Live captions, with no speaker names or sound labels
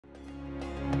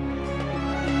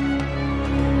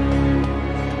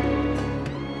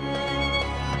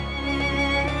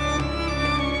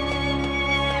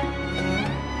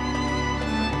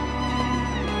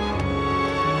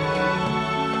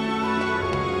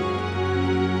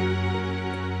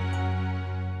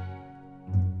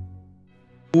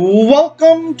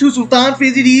Welcome to Sultan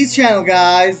FaizyD's channel,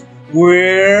 guys.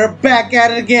 We're back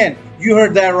at it again. You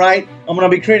heard that right. I'm gonna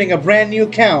be creating a brand new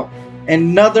account,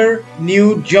 another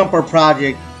new jumper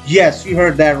project. Yes, you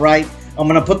heard that right. I'm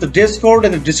gonna put the Discord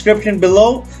in the description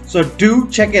below, so do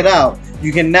check it out.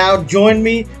 You can now join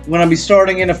me when I'll be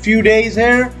starting in a few days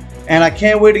here, and I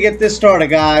can't wait to get this started,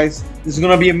 guys. This is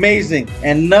gonna be amazing.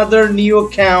 Another new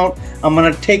account. I'm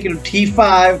gonna take it to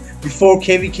T5 before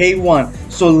KVK1.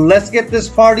 So let's get this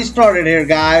party started here,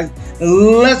 guys.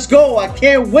 Let's go. I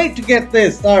can't wait to get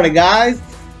this started, guys.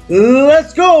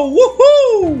 Let's go.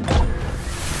 Woohoo!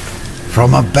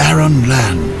 From a barren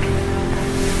land,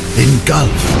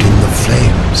 engulfed in the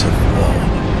flames of war,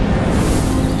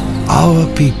 our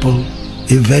people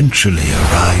eventually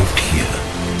arrived here.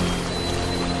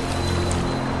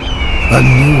 A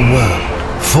new world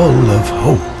full of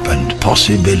hope and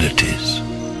possibilities.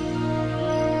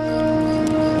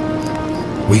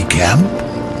 We camp,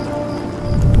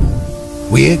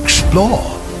 we explore,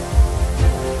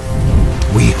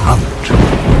 we hunt,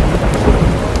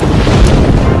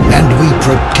 and we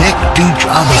protect each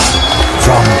other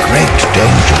from great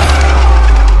danger.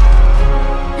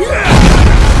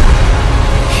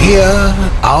 Here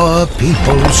our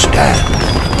people stand,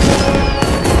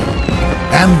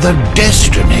 and the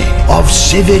destiny of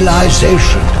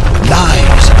civilization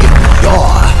lies in your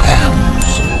hands.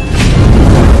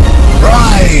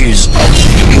 Rise of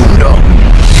kingdom.